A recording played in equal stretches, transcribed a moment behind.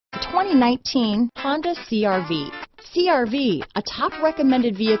2019 Honda CR-V. CR-V, a top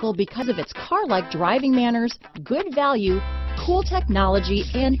recommended vehicle because of its car-like driving manners, good value, cool technology,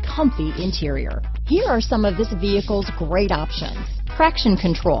 and comfy interior. Here are some of this vehicle's great options: traction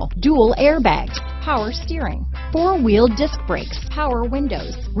control, dual airbags, power steering, four-wheel disc brakes, power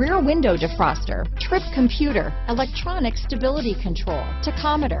windows, rear window defroster, trip computer, electronic stability control,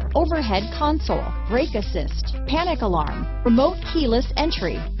 tachometer, overhead console, brake assist, panic alarm, remote keyless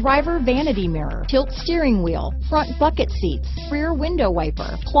entry, driver vanity mirror, tilt steering wheel, front bucket seats, rear window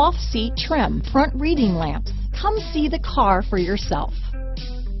wiper, cloth seat trim, front reading lamps. Come see the car for yourself.